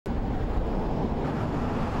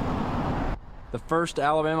The first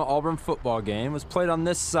Alabama-Auburn football game was played on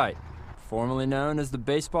this site, formerly known as the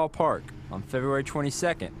Baseball Park, on February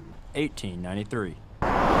 22nd, 1893.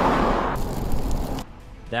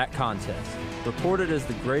 That contest, reported as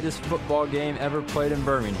the greatest football game ever played in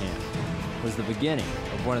Birmingham, was the beginning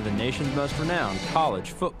of one of the nation's most renowned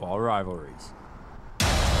college football rivalries.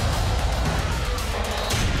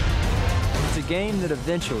 It's a game that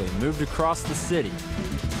eventually moved across the city.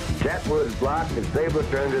 Chatwood's blocked and Stabler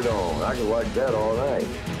turned it on. I could watch that all night.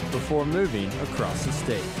 Before moving across the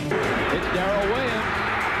state. It's Darrell Williams.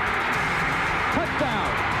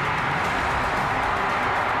 Touchdown.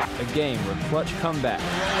 A game where clutch comebacks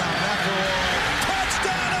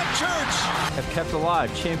Touchdown of Church. have kept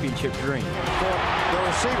alive championship dreams. The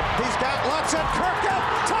receiver, he's got Lutz and Kirkett.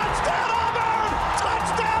 Touchdown Auburn!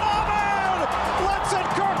 Touchdown Auburn! Lutz and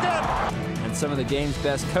Kirkett. And some of the game's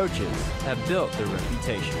best coaches have built their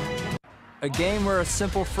reputation. A game where a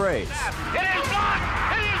simple phrase, It is blocked!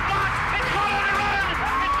 It is blocked! It's called a run!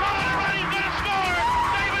 It's called a run! He's going to score!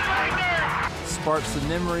 David Wagner! sparks the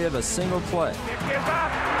memory of a single play. It gives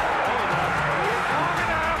up! Long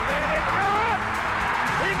enough! It threw it!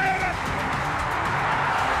 He made it!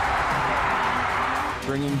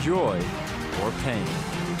 Bringing joy or pain.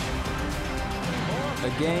 A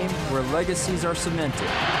game where legacies are cemented.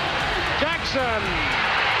 Jackson!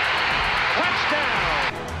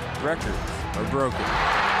 Touchdown! Records are broken.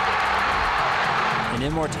 And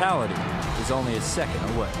immortality is only a second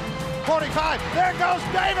away. 45, there goes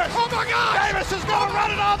Davis. Oh my God! Davis is going to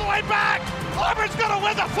run it all the way back. Auburn's going to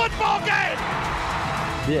win the football game.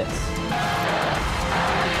 This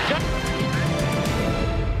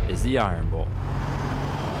is the Iron Bowl.